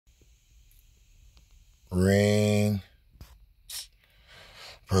Ring.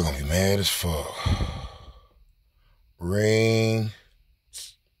 Bro, gonna be mad as fuck. Ring.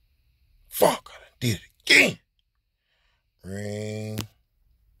 Fuck, I did it again. Ring.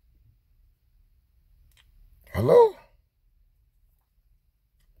 Hello?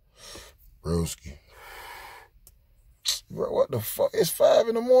 Broski. Bro, what the fuck? It's 5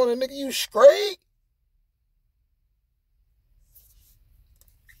 in the morning, nigga. You straight?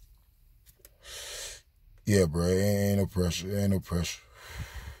 Yeah, bro. Ain't no pressure. Ain't no pressure.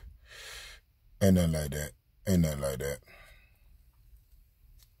 Ain't nothing like that. Ain't nothing like that.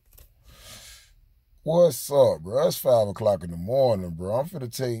 What's up, bro? It's 5 o'clock in the morning, bro. I'm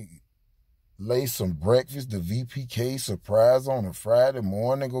finna lay some breakfast, the VPK surprise on a Friday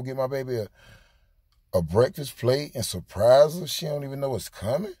morning. Go get my baby a breakfast plate and surprise her. She don't even know it's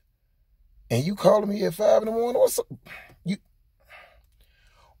coming. And you calling me at 5 in the morning? What's up?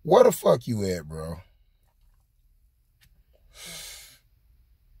 Where the fuck you at, bro?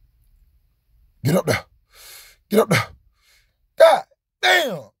 Get up there. Get up there. God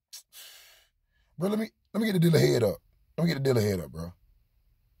damn. Bro, let me get the dealer head up. Let me get the dealer head up, bro.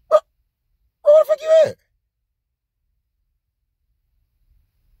 Bro, where the fuck you at?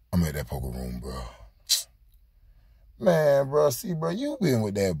 I'm at that poker room, bro. Man, bro, see, bro, you been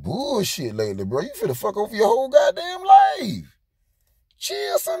with that bullshit lately, bro. You finna fuck over your whole goddamn life.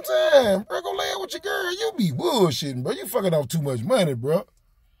 Chill sometime, bro. Go lay out with your girl. You be bullshitting, bro. You fucking off too much money, bro.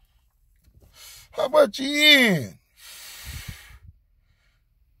 How about you in?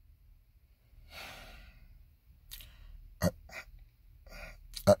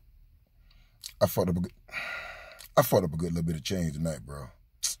 I fucked up a good little bit of change tonight, bro.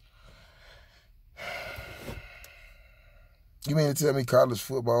 You mean to tell me college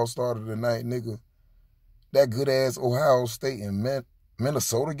football started tonight, nigga? That good-ass Ohio State and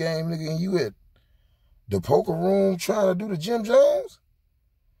Minnesota game, nigga, and you at the poker room trying to do the Jim Jones?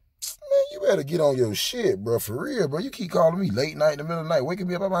 Man, you better get on your shit, bro, for real, bro. You keep calling me late night in the middle of the night, waking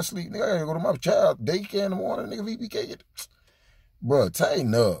me up out my sleep. Nigga, I gotta go to my child daycare in the morning, nigga, VPK. Bro,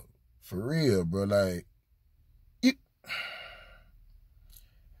 tighten up. For real, bro, like,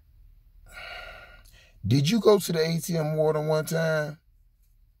 did you go to the ATM more than one time?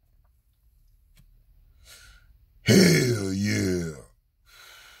 Hell yeah.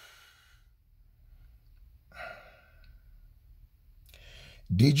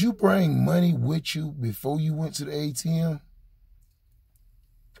 Did you bring money with you before you went to the ATM?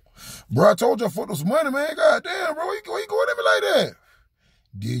 Bro, I told you I fucked up some money, man. God damn, bro. Why you going at me like that?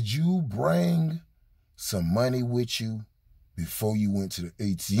 Did you bring some money with you before you went to the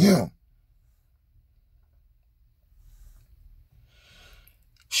ATM?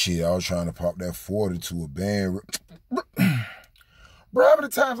 Shit, I was trying to pop that 40 to a band. Bro, how many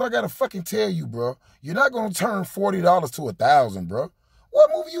times I gotta fucking tell you, bro? You're not gonna turn $40 to $1,000, bro.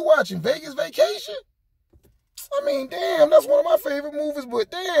 What movie you watching? Vegas Vacation? I mean, damn, that's one of my favorite movies, but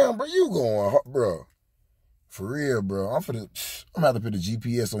damn, bro, you going, bro. For real, bro. I'm gonna have to put a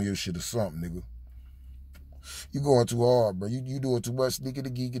GPS on your shit or something, nigga. You going too hard, bro. You doing too much sneaking the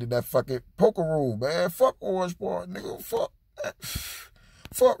geeking in that fucking poker room, man. Fuck Orange Park, nigga.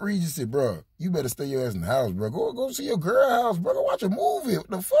 Fuck Regency, bro. You better stay your ass in the house, bro. Go see your girl house, bro. Go watch a movie. What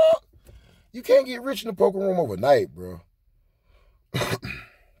the fuck? You can't get rich in the poker room overnight, bro.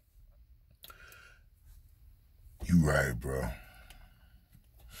 You right, bro.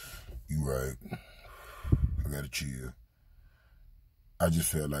 You right. I gotta chill. I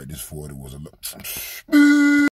just felt like this 40 was a lot.